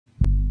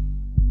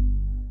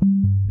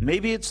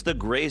Maybe it's the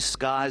gray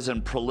skies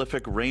and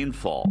prolific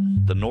rainfall.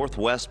 The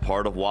northwest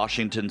part of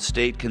Washington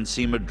state can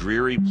seem a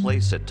dreary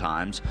place at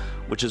times,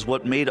 which is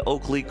what made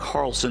Oakley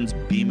Carlson's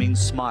beaming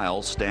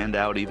smile stand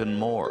out even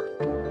more.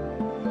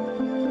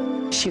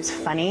 She was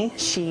funny.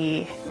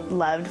 She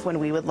loved when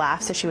we would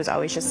laugh, so she was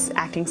always just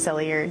acting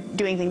silly or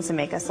doing things to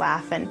make us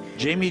laugh. And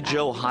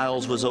Jo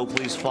Hiles was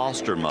Oakley's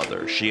foster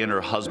mother. She and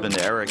her husband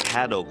Eric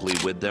had Oakley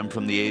with them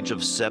from the age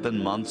of 7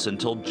 months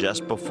until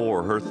just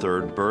before her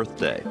 3rd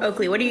birthday.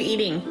 Oakley, what are you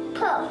eating?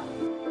 Pie.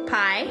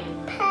 Pie?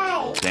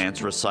 Pie.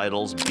 Dance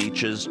recitals,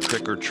 beaches,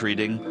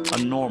 trick-or-treating,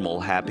 a normal,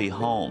 happy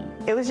home.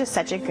 it was just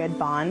such a good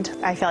bond.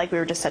 I felt like we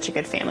were just such a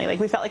good family. Like,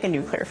 we felt like a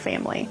nuclear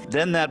family.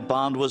 Then that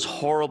bond was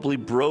horribly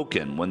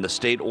broken when the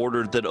state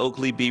ordered that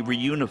Oakley be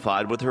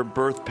reunified with her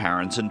birth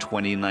parents in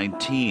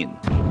 2019.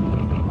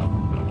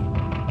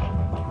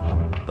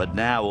 But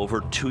now,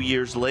 over 2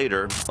 years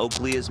later,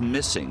 Oakley is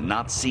missing,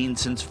 not seen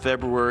since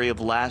February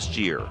of last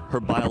year. Her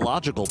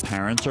biological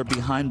parents are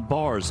behind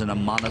bars in a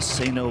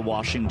Montesano,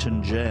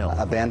 Washington jail.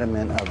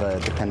 Abandonment of a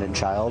dependent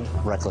child,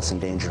 reckless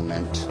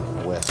endangerment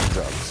with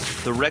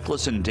drugs. The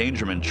reckless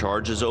endangerment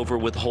charge is over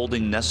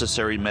withholding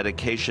necessary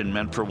medication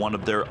meant for one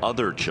of their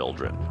other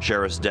children.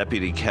 Sheriff's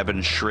Deputy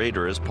Kevin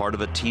Schrader is part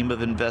of a team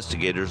of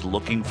investigators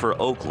looking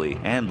for Oakley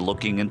and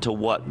looking into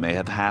what may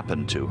have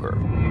happened to her.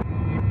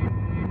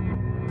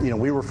 You know,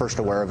 we were first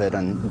aware of it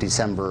in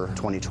December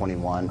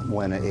 2021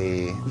 when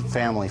a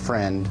family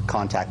friend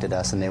contacted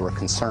us and they were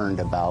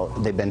concerned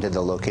about, they'd been to the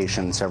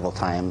location several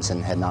times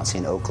and had not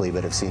seen Oakley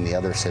but have seen the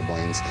other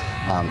siblings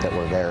that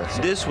were there.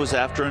 This was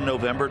after a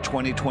November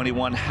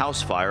 2021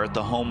 house fire at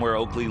the home where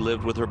Oakley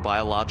lived with her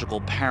biological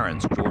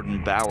parents,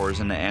 Bowers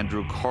and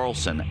Andrew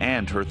Carlson,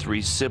 and her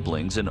 3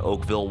 siblings in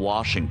Oakville,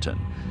 Washington.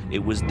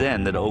 It was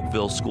then that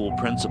Oakville school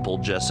principal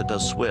Jessica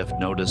Swift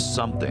noticed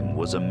something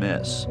was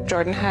amiss.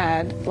 Jordan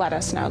had let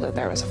us know that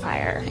there was a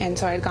fire, and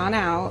so I'd gone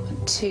out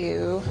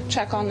to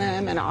check on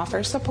them and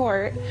offer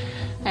support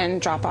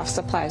and drop off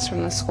supplies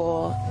from the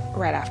school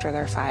right after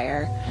their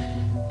fire.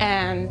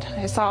 And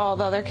I saw all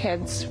the other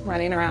kids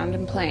running around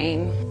and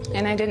playing,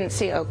 and I didn't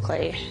see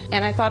Oakley.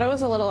 And I thought it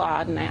was a little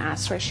odd, and I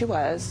asked where she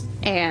was,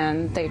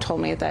 and they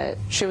told me that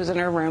she was in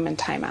her room in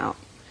timeout.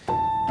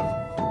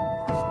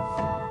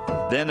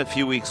 Then a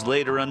few weeks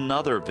later,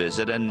 another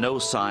visit and no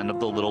sign of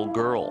the little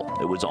girl.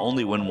 It was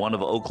only when one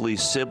of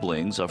Oakley's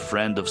siblings, a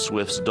friend of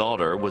Swift's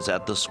daughter, was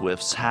at the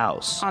Swift's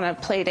house. On a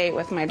play date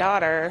with my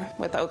daughter,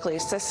 with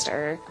Oakley's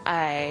sister,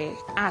 I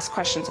asked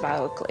questions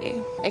about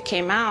Oakley. It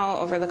came out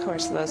over the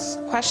course of those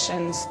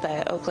questions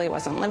that Oakley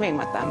wasn't living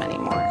with them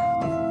anymore.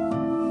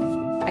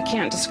 I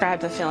can't describe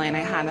the feeling I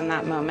had in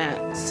that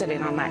moment,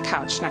 sitting on that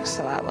couch next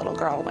to that little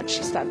girl when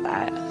she said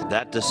that.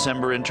 That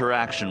December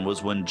interaction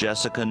was when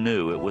Jessica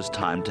knew it was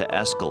time to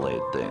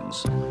escalate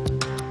things.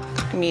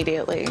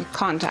 Immediately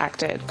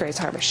contacted Grace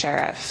Harbor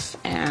Sheriff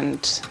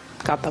and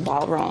got the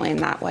ball rolling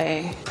that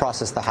way.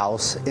 Processed the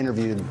house,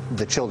 interviewed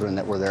the children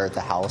that were there at the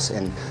house,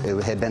 and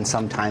it had been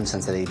some time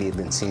since they had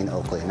even seen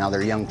Oakley. Now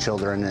they're young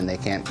children and they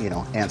can't,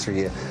 answer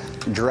you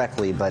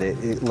directly, but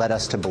it led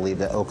us to believe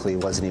that Oakley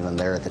wasn't even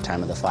there at the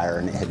time of the fire,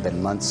 and it had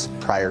been months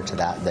prior to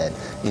that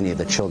any of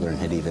the children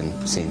had even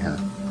seen her.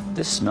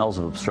 This smells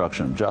of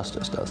obstruction of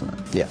justice, doesn't it?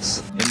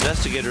 Yes.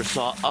 Investigators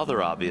saw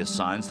other obvious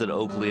signs that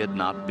Oakley had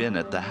not been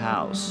at the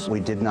house.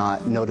 We did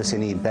not notice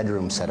any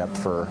bedroom set up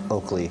for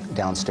Oakley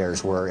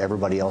downstairs where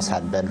everybody else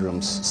had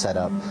bedrooms set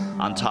up.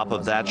 On top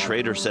of that,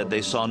 Schrader said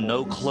they saw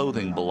no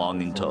clothing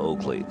belonging to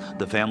Oakley.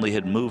 The family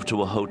had moved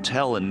to a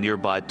hotel in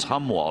nearby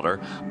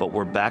Tumwater, but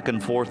were back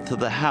and forth to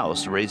the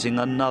house, raising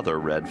another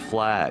red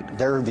flag.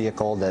 Their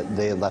vehicle that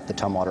they left the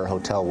Tumwater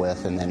Hotel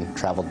with and then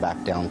traveled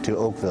back down to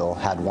Oakville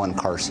had 1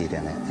 car seat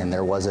in it. And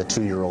there was a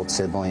 2-year-old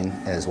sibling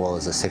as well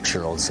as a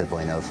 6-year-old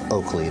sibling of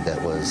Oakley that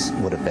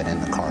would have been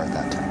in the car at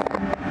that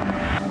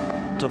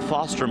time. To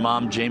foster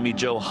mom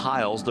Jo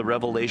Hiles, the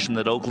revelation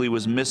that Oakley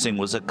was missing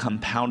was a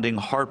compounding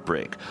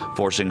heartbreak,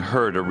 forcing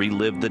her to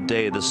relive the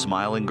day the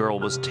smiling girl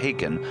was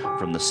taken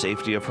from the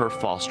safety of her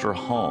foster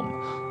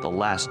home, the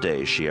last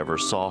day she ever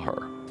saw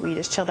her. We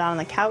just chilled out on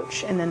the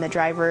couch, and then the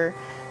driver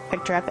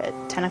picked her up at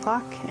 10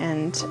 o'clock,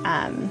 and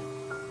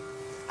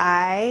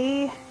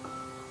I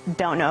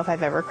don't know if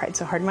I've ever cried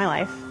so hard in my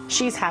life.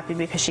 She's happy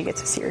because she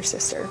gets to see her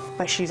sister,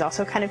 but she's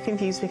also kind of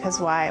confused because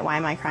why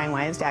am I crying?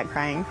 Why is Dad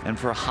crying? And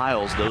for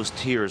Hiles, those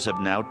tears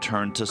have now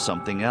turned to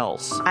something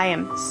else. I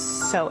am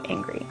so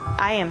angry.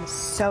 I am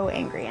so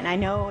angry, and I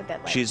know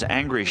that she's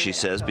angry, she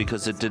says,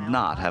 because it did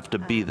not have to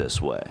be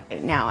this way.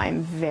 Now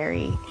I'm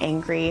very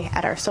angry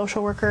at our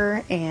social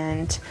worker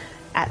and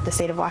at the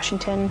state of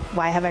Washington.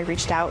 Why have I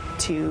reached out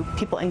to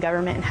people in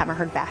government and haven't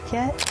heard back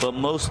yet? But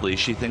mostly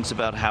she thinks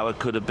about how it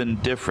could have been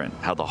different,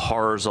 how the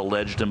horrors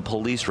alleged in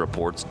police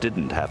reports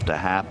didn't have to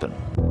happen.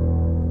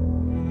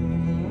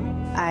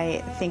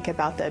 I think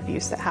about the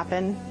abuse that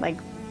happened, like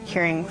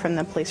hearing from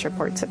the police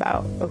reports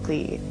about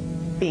Oakley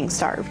being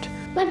starved.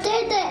 What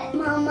did it,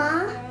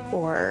 Mama?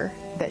 Or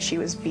that she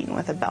was beaten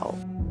with a belt.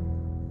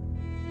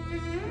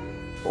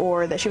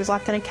 Or that she was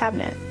locked in a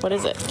cabinet. What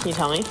is it? Can you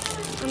tell me?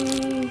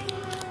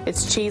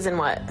 It's cheese and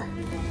what?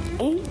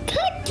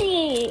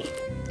 Cookie.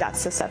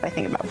 That's the stuff I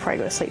think about before I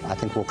go to sleep. I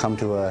think we'll come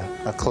to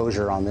a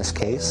closure on this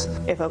case.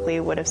 If Oakley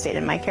would have stayed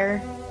in my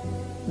care,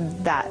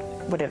 that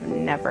would have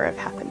never have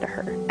happened to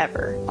her,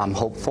 ever. I'm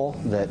hopeful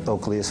that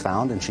Oakley is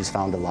found and she's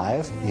found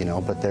alive,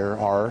 but there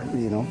are,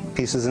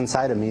 pieces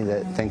inside of me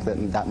that think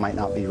that that might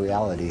not be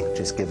reality,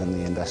 just given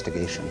the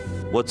investigation.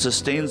 What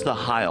sustains the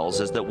Hiles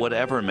is that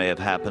whatever may have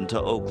happened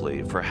to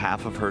Oakley for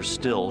half of her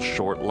still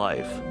short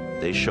life,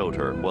 they showed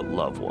her what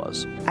love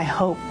was. I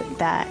hope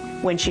that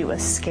when she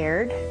was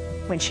scared,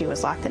 when she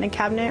was locked in a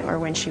cabinet, or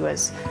when she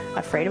was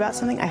afraid about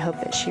something, I hope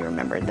that she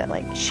remembered that,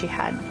 like, she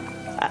had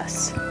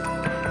us.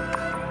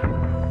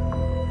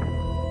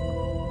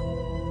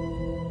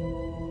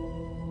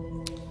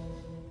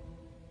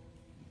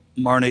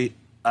 Marnie,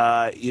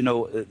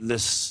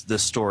 this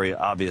story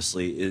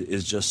obviously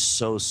is just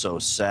so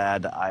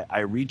sad. I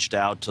reached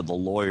out to the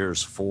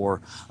lawyers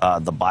for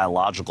the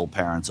biological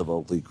parents of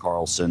Oakley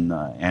Carlson,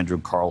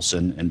 Andrew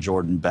Carlson and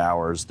Jordan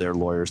Bowers. Their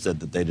lawyers said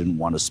that they didn't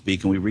want to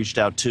speak. And we reached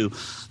out to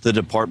the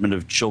Department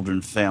of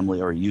Children,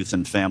 Family, or Youth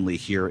and Family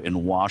here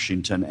in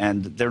Washington,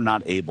 and they're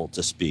not able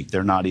to speak.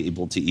 They're not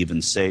able to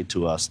even say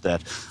to us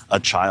that a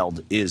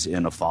child is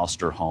in a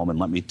foster home. And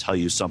let me tell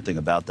you something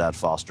about that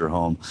foster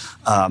home.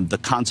 The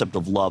concept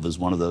of love is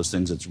one of those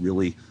things that's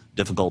really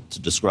difficult to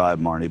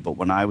describe, Marnie, but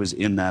when I was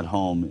in that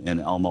home in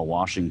Elma,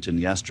 Washington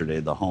yesterday,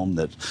 the home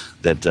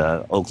that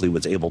Oakley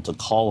was able to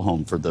call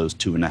home for those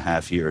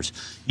 2.5 years,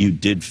 you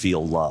did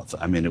feel love.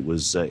 I mean, it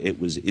was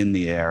in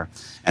the air,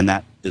 and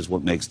that is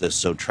what makes this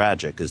so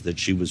tragic, is that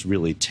she was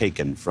really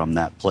taken from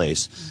that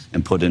place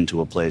and put into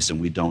a place, and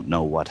we don't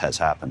know what has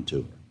happened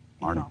to her.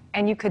 Marnie.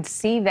 And you could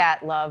see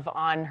that love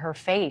on her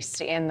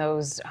face in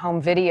those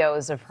home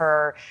videos of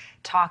her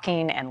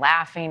talking and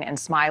laughing and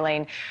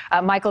smiling.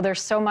 Michael,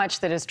 there's so much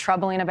that is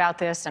troubling about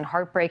this and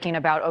heartbreaking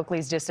about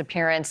Oakley's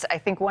disappearance. I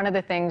think one of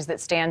the things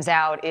that stands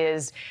out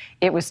is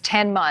it was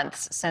 10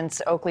 months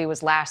since Oakley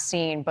was last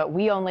seen, but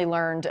we only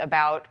learned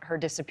about her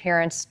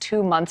disappearance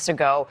 2 months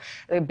ago.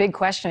 The big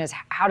question is,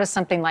 how does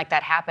something like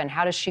that happen?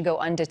 How does she go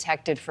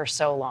undetected for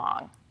so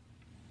long?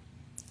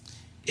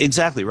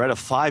 Exactly, right? A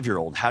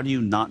 5-year-old. How do you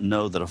not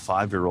know that a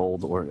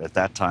 5-year-old, or at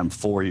that time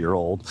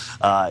 4-year-old,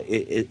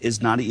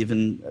 is not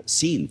even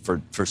seen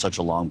for such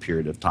a long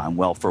period of time?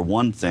 Well, for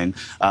one thing,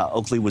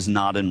 Oakley was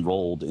not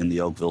enrolled in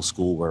the Oakville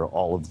school where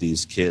all of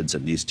these kids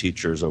and these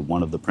teachers are.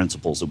 One of the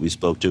principals that we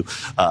spoke to,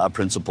 a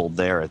principal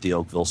there at the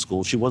Oakville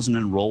school, she wasn't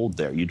enrolled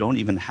there. You don't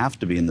even have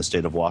to be in the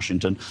state of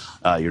Washington.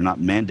 You're not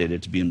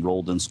mandated to be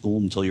enrolled in school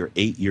until you're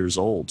 8 years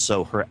old.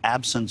 So her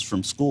absence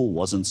from school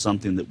wasn't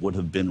something that would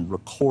have been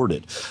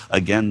recorded.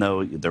 Again,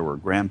 though, there were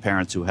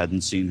grandparents who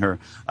hadn't seen her,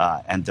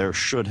 and there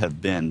should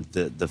have been,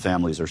 the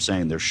families are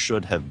saying, there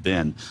should have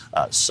been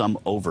some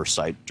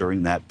oversight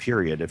during that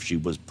period if she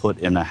was put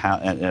in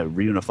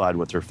reunified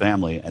with her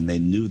family and they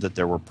knew that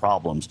there were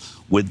problems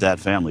with that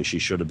family. She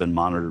should have been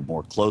monitored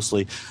more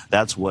closely.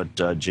 That's what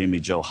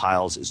Jo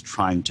Hiles is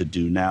trying to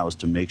do now, is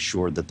to make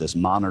sure that this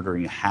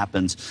monitoring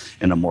happens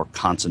in a more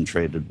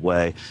concentrated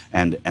way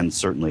and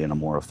certainly in a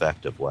more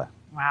effective way.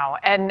 Wow.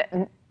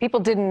 And people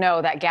didn't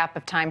know that gap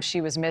of time she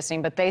was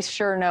missing, but they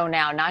sure know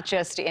now, not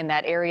just in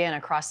that area and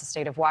across the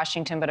state of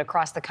Washington, but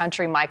across the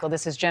country. Michael,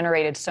 this has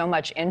generated so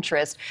much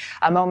interest.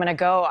 A moment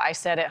ago, I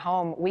said at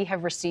home, we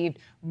have received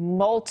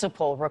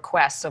multiple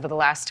requests over the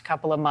last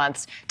couple of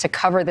months to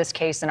cover this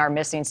case in our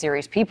Missing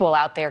series. People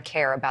out there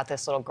care about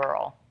this little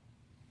girl.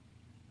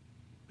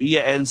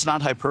 Yeah, and it's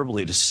not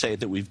hyperbole to say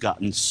that we've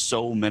gotten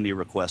so many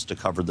requests to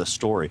cover this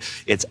story.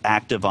 It's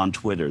active on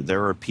Twitter.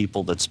 There are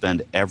people that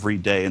spend every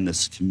day in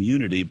this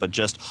community, but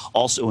just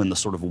also in the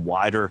sort of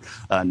wider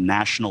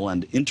national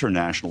and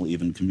international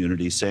even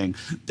community, saying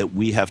that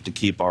we have to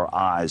keep our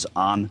eyes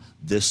on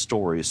this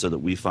story so that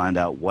we find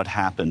out what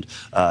happened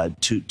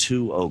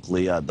to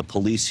Oakley. The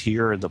police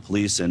here, the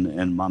police in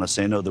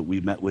Montesano that we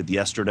met with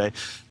yesterday,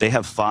 they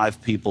have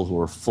 5 people who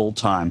are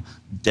full-time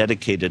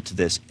dedicated to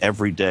this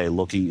every day,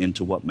 looking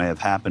into what may have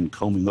happened,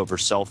 combing over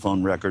cell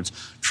phone records,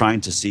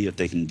 trying to see if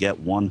they can get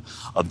one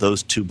of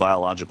those 2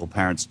 biological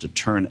parents to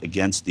turn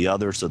against the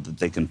other so that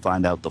they can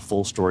find out the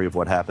full story of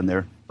what happened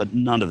there. But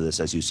none of this,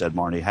 as you said,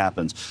 Marnie,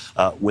 happens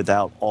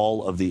without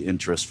all of the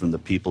interest from the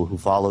people who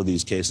follow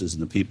these cases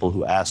and the people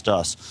who asked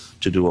us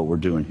to do what we're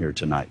doing here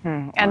tonight.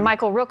 And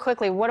Michael, real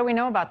quickly, what do we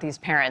know about these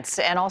parents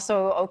and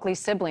also Oakley's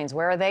siblings?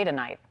 Where are they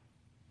tonight?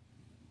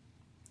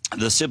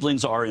 The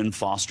siblings are in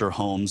foster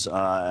homes,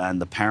 and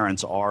the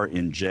parents are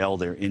in jail.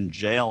 They're in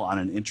jail on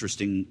an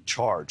interesting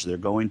charge. They're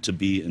going to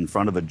be in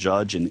front of a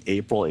judge in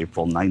April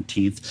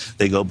 19th.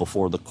 They go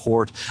before the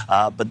court,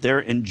 but they're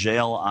in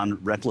jail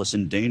on reckless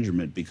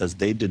endangerment because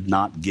they did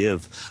not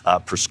give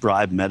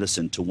prescribed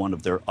medicine to one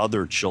of their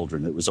other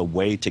children. It was a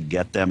way to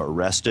get them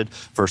arrested.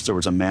 First, there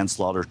was a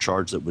manslaughter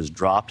charge that was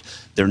dropped.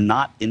 They're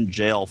not in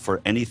jail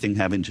for anything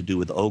having to do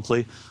with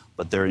Oakley,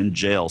 but they're in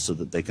jail so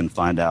that they can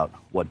find out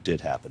what did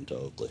happen to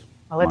Oakley.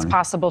 Well, it's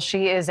possible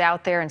she is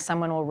out there and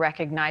someone will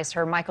recognize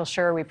her. Michael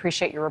Schur, we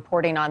appreciate your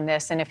reporting on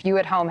this. And if you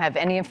at home have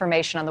any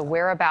information on the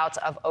whereabouts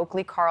of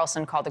Oakley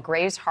Carlson, call the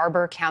Grays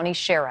Harbor County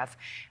Sheriff.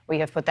 We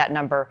have put that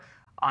number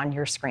on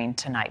your screen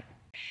tonight.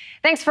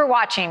 Thanks for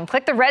watching.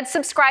 Click the red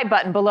subscribe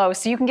button below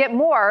so you can get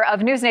more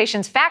of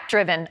NewsNation's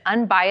fact-driven,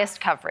 unbiased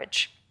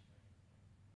coverage.